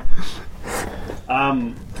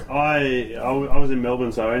 I was in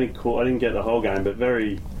Melbourne, so I didn't get the whole game, but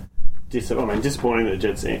very disappointing that the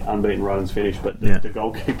Jets' unbeaten runs finished, but the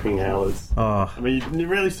goalkeeping howlers. Oh. I mean, you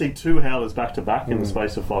rarely see two howlers back to back in the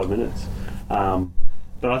space of 5 minutes.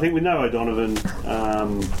 But I think with Noah O'Donovan,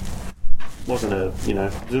 wasn't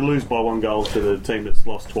to lose by one goal to the team that's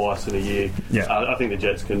lost twice in a year. Yeah. I think the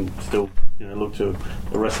Jets can still look to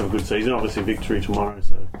the rest of a good season. Obviously, victory tomorrow,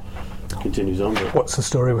 so continues on. But What's the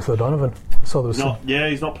story with O'Donovan? I saw there was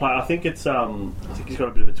he's not playing. I think he's got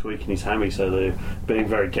a bit of a tweak in his hammy, so they're being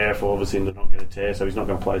very careful. Obviously, they're not going to tear, so he's not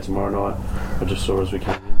going to play tomorrow night. I just saw as we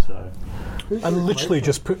came in, so. I literally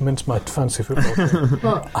just put him into my fancy football team.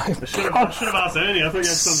 I should have asked Ernie. I thought you had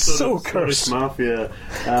some sort So of Scottish cursed. Mafia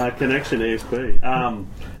connection, ESP.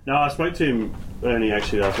 No, I spoke to him, Ernie,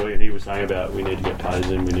 actually last week, and he was saying about we need to get players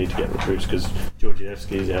in, we need to get recruits, because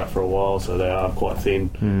Georgievski's out for a while, so they are quite thin.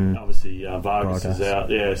 Obviously, Vargas is out,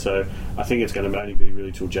 so I think it's going to only be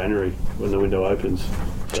really till January when the window opens.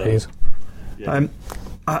 So, Jeez. yeah.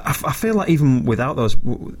 I feel like even without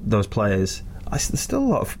those players, there's still a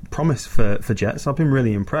lot of promise for Jets. I've been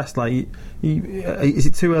really impressed. Like, is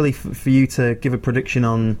it too early for you to give a prediction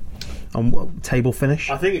on what table finish?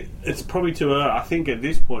 I think it's probably too early. I think at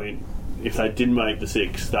this point, if they did make the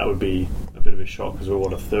six, that would be a bit of a shock, because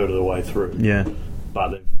we're a third of the way through. Yeah. But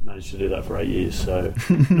they've managed to do that for 8 years, so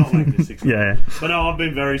not making the six. Yeah. But no, I've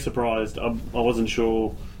been very surprised. I wasn't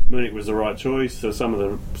sure Munich was the right choice. So some of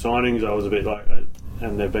the signings, I was a bit like,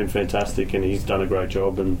 and they've been fantastic, and he's done a great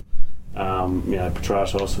job. And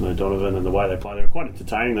Petrasos and O'Donovan, and the way they play, they're quite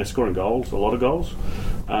entertaining. They're scoring goals, a lot of goals.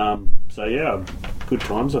 So yeah, good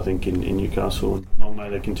times I think in Newcastle, and long may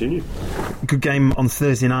they continue. Good game on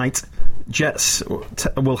Thursday night. Jets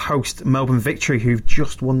will host Melbourne Victory, who've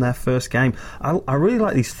just won their first game. I really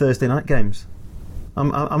like these Thursday night games.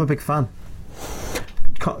 I'm a big fan.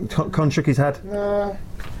 Con shook his head.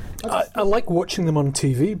 I like watching them on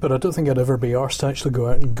TV, but I don't think I'd ever be arsed to actually go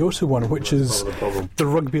out and go to one, which is the problem. the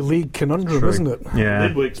rugby league conundrum, isn't it? Yeah.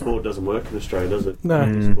 Midweek sport doesn't work in Australia, does it?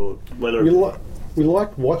 No. Sport. Whether We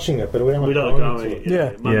like watching it, but we don't we like don't going go. to it.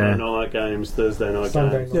 Yeah. Monday night games, Thursday night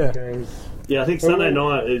Sunday games. night Yeah. games. Yeah, I think Sunday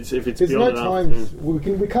night. If it's There's no beyond an times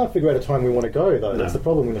afternoon. we can't figure out a time we want to go though. No. That's the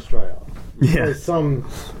problem in Australia. Yeah. There's some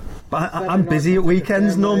But I'm busy at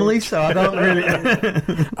weekends normally, so I don't really.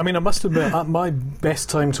 I mean, I must admit, my best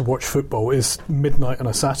time to watch football is midnight on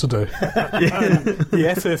a Saturday. And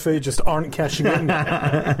the FFA just aren't cashing in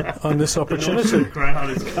on this opportunity.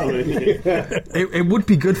 Crowd is coming. It would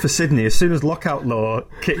be good for Sydney as soon as lockout law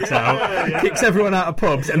kicks out, kicks everyone out of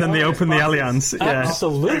pubs, and then they open the Allianz. Yeah.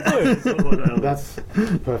 Absolutely. That's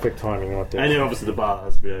perfect timing right there. And yeah, obviously the bar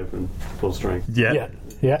has to be open full strength. Yeah.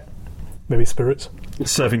 Maybe spirits.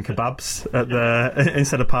 Serving kebabs at the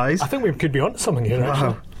instead of pies. I think we could be onto something here,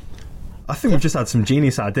 actually. Wow. I think we've just had some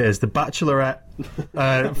genius ideas. The Bachelorette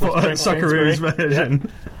Socceroos version.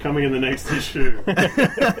 Coming in the next issue.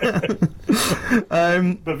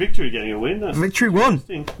 But Victory getting a win. That's Victory won.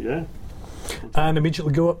 Yeah. And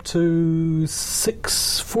immediately go up to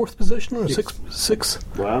fourth position or six.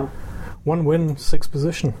 Wow. 1 win, 6th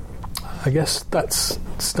position. I guess that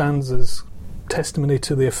stands as testimony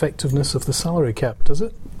to the effectiveness of the salary cap, does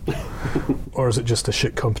it? Or is it just a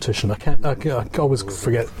shit competition? I always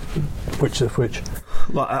forget which is which.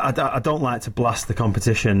 Look, I don't like to blast the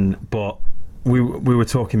competition, but we were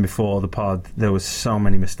talking before the pod. There was so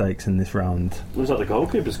many mistakes in this round. It was like the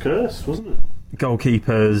goalkeeper's curse, wasn't it?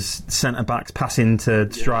 Goalkeepers, centre backs passing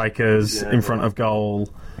to strikers in front of goal.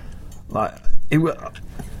 Like it.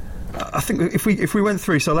 I think if we went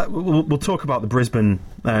through, so we'll talk about the Brisbane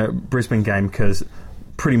game, because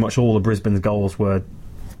pretty much all of Brisbane's goals were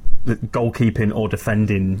the goalkeeping or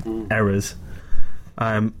defending errors.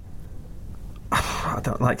 I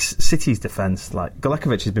don't like City's defence. Like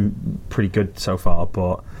Galekovic has been pretty good so far,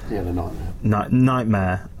 but they're nightmare.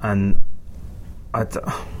 Nightmare, and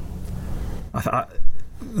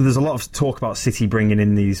there's a lot of talk about City bringing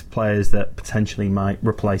in these players that potentially might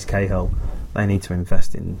replace Cahill. They need to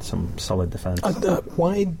invest in some solid defence.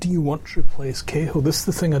 Why do you want to replace Cahill? This is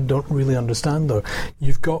the thing I don't really understand, though.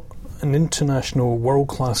 You've got an international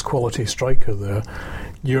world-class quality striker there.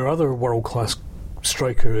 Your other world-class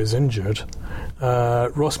striker is injured.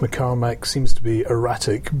 Ross McCormack seems to be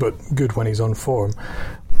erratic, but good when he's on form.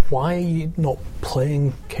 Why not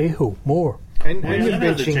playing Cahill more? And he hasn't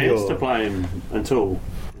had the chance to play him until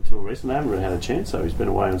recently. They haven't really had a chance, though. He's been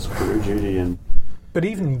away on Socceroo duty But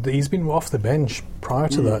even he's been off the bench prior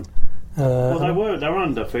to that. Well, they were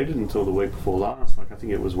undefeated until the week before last. Like, I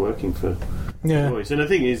think it was working for Boys. And the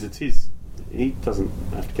thing is, he doesn't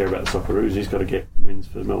have to care about the Socceroos. He's got to get wins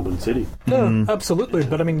for Melbourne City. No, absolutely.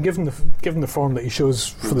 But I mean, given the form that he shows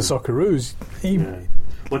for the Socceroos,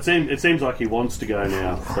 well, it seems like he wants to go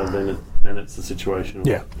now. So then it's the situation.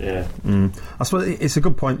 Yeah. I suppose it's a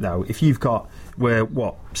good point though. If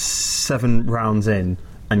we're 7 rounds in,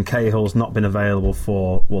 and Cahill's not been available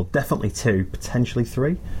for, well, definitely 2, potentially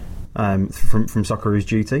 3 from Socceroos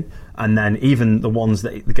duty, and then even the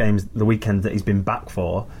weekend that he's been back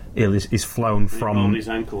for, is flown from his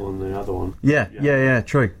ankle and the other one. Yeah,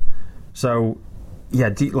 true. So,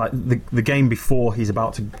 like the game before he's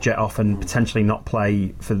about to jet off and potentially not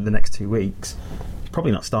play for the next 2 weeks, he's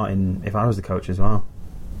probably not starting if I was the coach as well.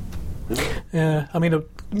 Yeah, I mean,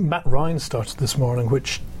 Matt Ryan started this morning,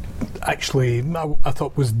 which actually I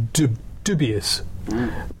thought was dubious.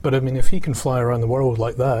 But I mean, if he can fly around the world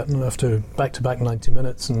like that and after back-to-back 90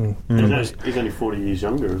 minutes and he's only 40 years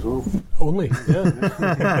younger as well. Only,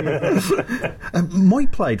 yeah.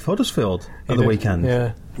 Mike played for Huddersfield at the weekend.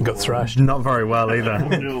 Yeah, and got thrashed. Not very well either.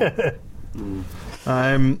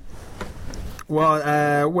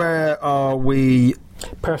 Where are we?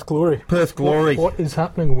 Perth Glory. What is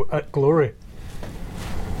happening at Glory?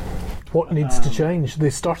 What needs to change? They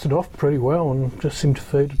started off pretty well and just seemed to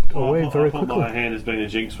fade away very quickly. My hand has been a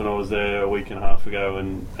jinx when I was there a week and a half ago,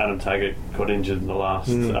 and Adam Taggart got injured in the last,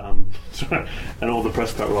 and all the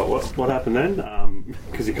press were like, "What happened then?"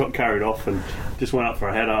 Because he got carried off and just went up for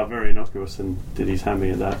a header, very innocuous, and did his hammy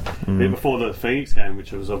at that. Before the Phoenix game,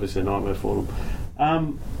 which was obviously a nightmare for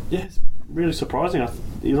them. It's really surprising.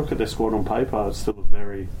 You look at their squad on paper; it's still a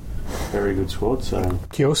very, very good squad. So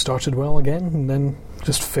Keogh started well again, and then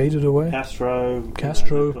just faded away. Castro,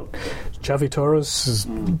 Xavi Torres has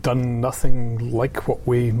done nothing like what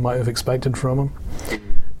we might have expected from him.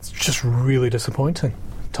 It's just really disappointing.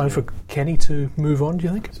 Time for Kenny to move on, do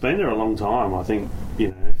you think? It's been there a long time. I think,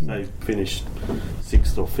 if they finished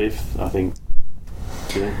 6th or 5th, I think,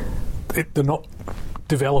 They're not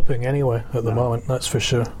developing anyway at the moment, that's for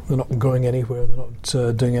sure. They're not going anywhere, they're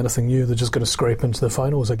not doing anything new, they're just going to scrape into the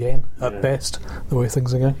finals again, at best, the way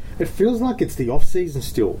things are going. It feels like it's the off-season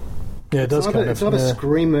still. Yeah, it does kind of. It's either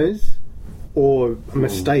screamers or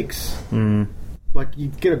mistakes. Like, you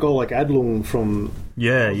get a goal like Adlung from...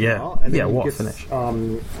 Yeah. And then What gets, finish?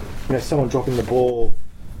 someone dropping the ball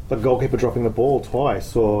a goalkeeper dropping the ball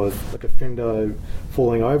twice or a defender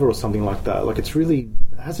falling over or something like that. Like, it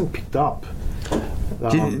hasn't picked up.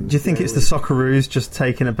 Do you think it's the Socceroos just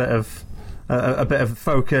taking a bit of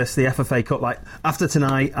focus? The FFA Cup, like after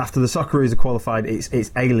tonight, after the Socceroos are qualified,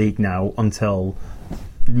 it's A-League now until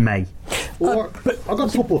May. But I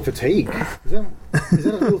got football fatigue. Is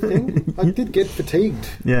that a real thing? I did get fatigued.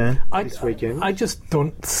 Yeah, this weekend. I just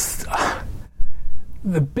don't.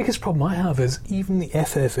 The biggest problem I have is even the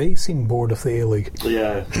FFA seem bored of the A-League.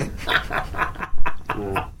 Yeah.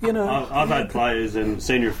 You know, I've had players and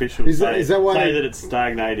senior officials say that it's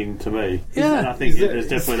stagnating to me. Yeah. And I think there's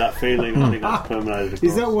definitely that feeling. I think that's permeated across.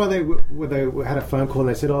 Is that why they had a phone call and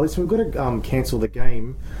they said, "Oh, listen, we've got to cancel the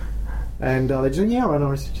game," and they just said, "Yeah, right,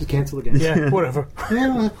 no, just cancel the game." Yeah, whatever.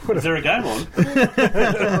 Yeah, whatever. Is there a game on?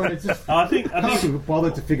 I think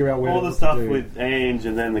bothered to figure out where all the stuff with Ange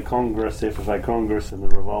and then the Congress, FFA Congress, and the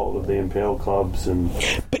revolt of the NPL clubs and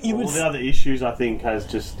all the other issues, I think, has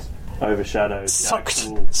just overshadowed, sucked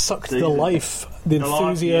the life, the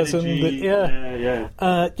enthusiasm, the energy,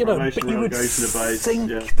 you know, but you would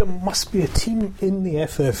think there must be a team in the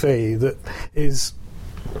FFA that is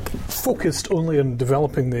focused only on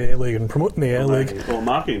developing the A-League and promoting the A-League. Or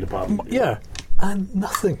marketing department. Yeah, and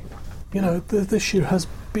nothing. You know, this year has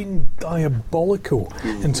been diabolical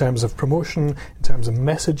in terms of promotion, in terms of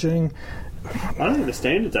messaging. I don't think the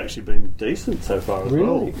standard's actually been decent so far as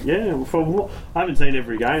well. Yeah, I haven't seen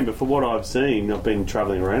every game, but for what I've seen, I've been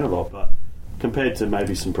travelling around a lot, but compared to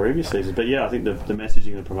maybe some previous seasons. But yeah, I think the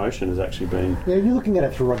messaging and the promotion has actually been... Yeah, you're looking at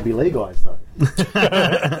it through rugby league eyes, though.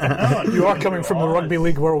 You are coming from the Rugby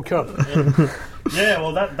League World Cup. Yeah,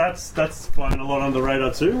 well, that's flown a lot under the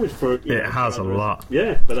radar too. It has a lot.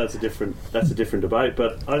 Yeah, but that's a different debate.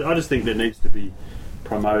 But I just think there needs to be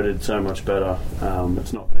promoted so much better.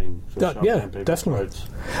 It's not being definitely.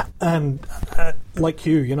 And like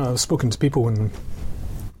you know, I've spoken to people in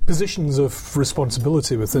positions of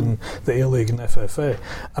responsibility within the A-League and FFA,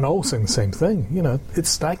 and all saying the same thing. You know, it's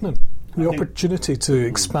stagnant. The opportunity to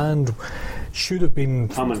expand should have been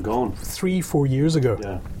come and gone 3-4 years ago.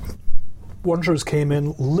 Yeah. Wanderers came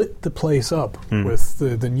in, lit the place up with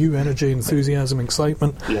the new energy, enthusiasm,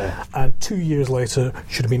 excitement, and 2 years later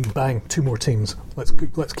should have been bang, 2 more teams. Let's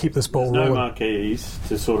keep this ball rolling. No marquees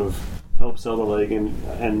to sort of help sell the league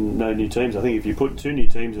and no new teams. I think if you put 2 new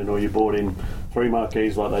teams in, or you brought in 3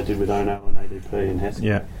 marquees like they did with Ono and ADP and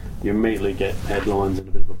Heskey, you immediately get headlines and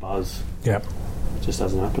a bit of a buzz. Yeah, it just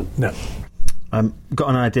doesn't happen. No. Got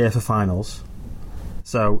an idea for finals.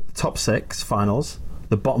 So top 6 finals,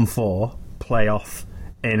 the bottom 4 play off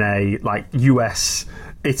in a like US,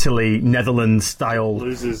 Italy, Netherlands style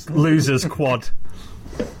losers quad.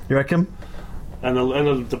 You reckon? And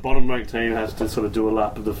the bottom ranked team has to sort of do a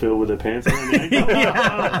lap of the field with their pants on the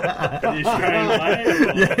Australian way.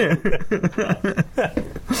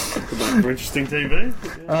 For interesting TV.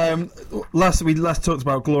 Last talked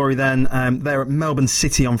about Glory then. They're at Melbourne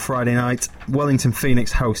City on Friday night. Wellington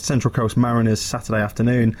Phoenix host Central Coast Mariners Saturday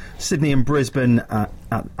afternoon. Sydney and Brisbane at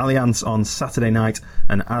Allianz on Saturday night.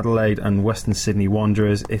 And Adelaide and Western Sydney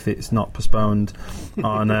Wanderers, if it's not postponed,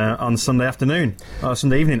 on Sunday afternoon.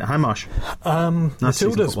 Sunday evening at Hindmarsh.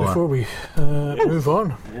 Matildas, before we move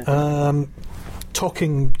on.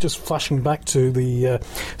 Just flashing back to the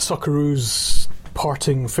Socceroos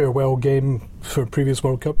parting farewell game for previous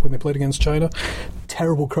World Cup when they played against China.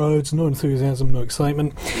 Terrible crowds, no enthusiasm, no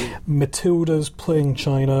excitement. Matildas playing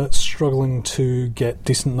China, struggling to get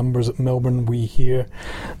decent numbers at Melbourne, we hear.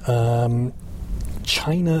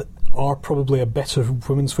 China are probably a better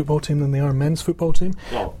women's football team than they are a men's football team,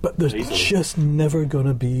 but there's just never going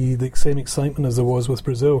to be the same excitement as there was with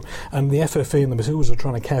Brazil, and the FFA and the Matildas are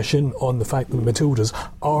trying to cash in on the fact that the Matildas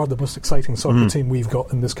are the most exciting soccer team we've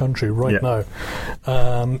got in this country right now.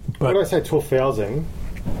 What did I say, 12,000?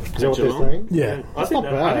 Is that what they're saying? Yeah. That's not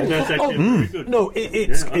bad. I think that's actually very good. No,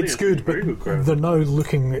 it's good, but they're now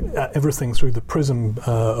looking at everything through the prism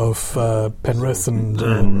of Penrith and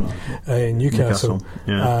Newcastle.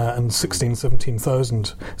 And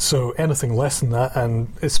 17,000. So anything less than that,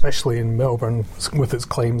 and especially in Melbourne, with its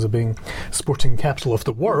claims of being sporting capital of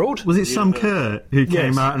the world. Was it Sam Kerr who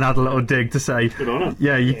came out and had a little dig to say,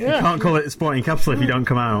 you can't call it sporting capital if you don't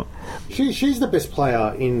come out? She's the best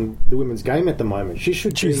player in the women's game at the moment.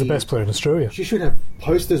 She's the best player in Australia. She should have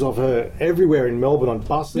posters of her everywhere in Melbourne on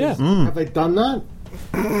buses. Yeah. Have they done that?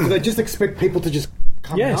 Do they just expect people to just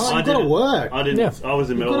come out? You've got to work. I didn't. Yeah. I was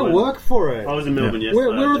in Melbourne. You've got to work for it. I was in Melbourne yesterday.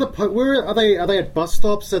 Where are they? Are they at bus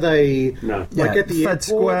stops? Are they at the Fed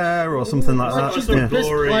Square or something like that? She's the best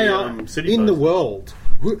player in the world.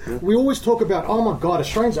 We always talk about, oh my God,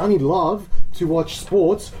 Australians only love to watch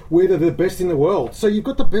sports where they're the best in the world. So you've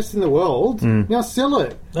got the best in the world. Now sell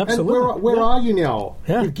it. Absolutely. And where are you now?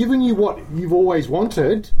 Yeah. We've given you what you've always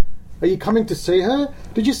wanted. Are you coming to see her?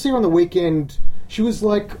 Did you see her on the weekend? She was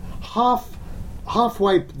like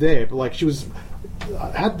halfway there, but like she was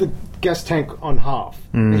had the gas tank on half,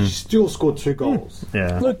 and she still scored 2 goals.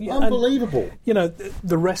 Yeah. Look, Unbelievable. And, you know,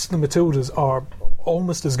 the rest of the Matildas are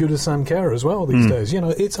almost as good as Sam Kerr as well these days. You know,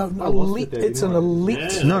 it's an elite. It's an elite.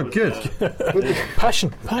 Yeah. No, good.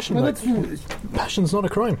 Passion. No, Like, passion's not a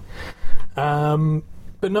crime.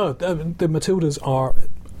 But no, the Matildas are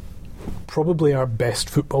probably our best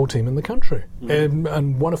football team in the country,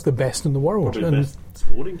 and one of the best in the world. Probably And the best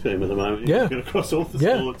sporting team at the moment. Yeah. You get across all the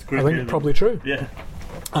yeah, sports. I cricket think and- probably true. Yeah.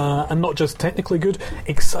 And not just technically good,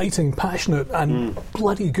 exciting, passionate, and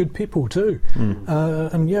bloody good people too.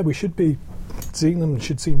 And yeah, we should be seeing them.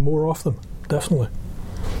 Should see more of them, definitely.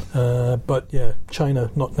 But yeah, China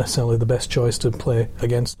not necessarily the best choice to play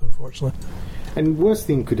against, unfortunately. And worst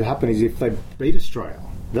thing could happen is if they beat Australia.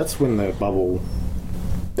 That's when the bubble.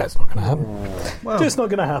 That's not going to happen. Well, Just not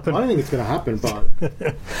going to happen. I don't think it's going to happen, but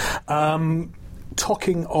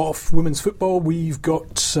Talking of women's football, we've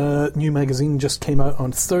got a new magazine just came out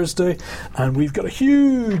on Thursday, and we've got a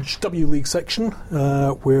huge W League section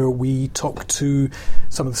where we talk to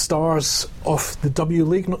some of the stars of the W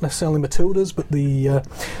League, not necessarily Matildas, but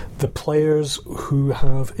the players who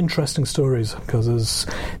have interesting stories, because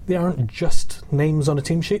they aren't just names on a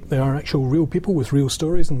team sheet, they are actual real people with real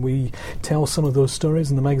stories, and we tell some of those stories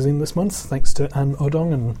in the magazine this month, thanks to Anne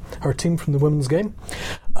Odong and her team from the women's game.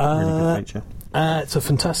 really good feature. It's a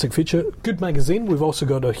fantastic feature. Good magazine. We've also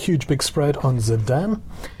got a huge big spread on Zidane.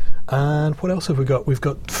 And what else have we got? We've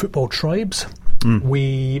got Football Tribes.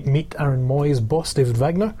 We meet Aaron Moy's boss, David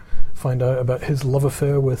Wagner. Find out about his love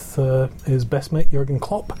affair with his best mate, Jurgen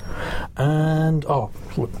Klopp. And,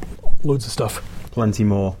 loads of stuff. Plenty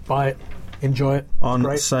more. Buy it. Enjoy it. On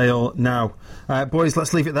Great. sale now. Boys,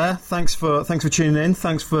 let's leave it there. Thanks for tuning in.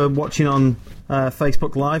 Thanks for watching on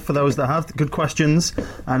Facebook Live. For those that have good questions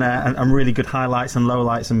and really good highlights and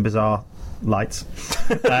lowlights and bizarre lights.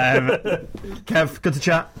 Kev, good to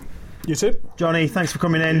chat. You too. Johnny, thanks for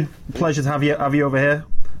coming in. Pleasure to have you over here.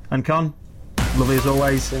 And Con, lovely as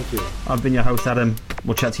always. thank you. I've been your host, Adam.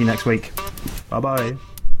 We'll chat to you next week. Bye bye.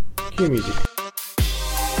 Cue music.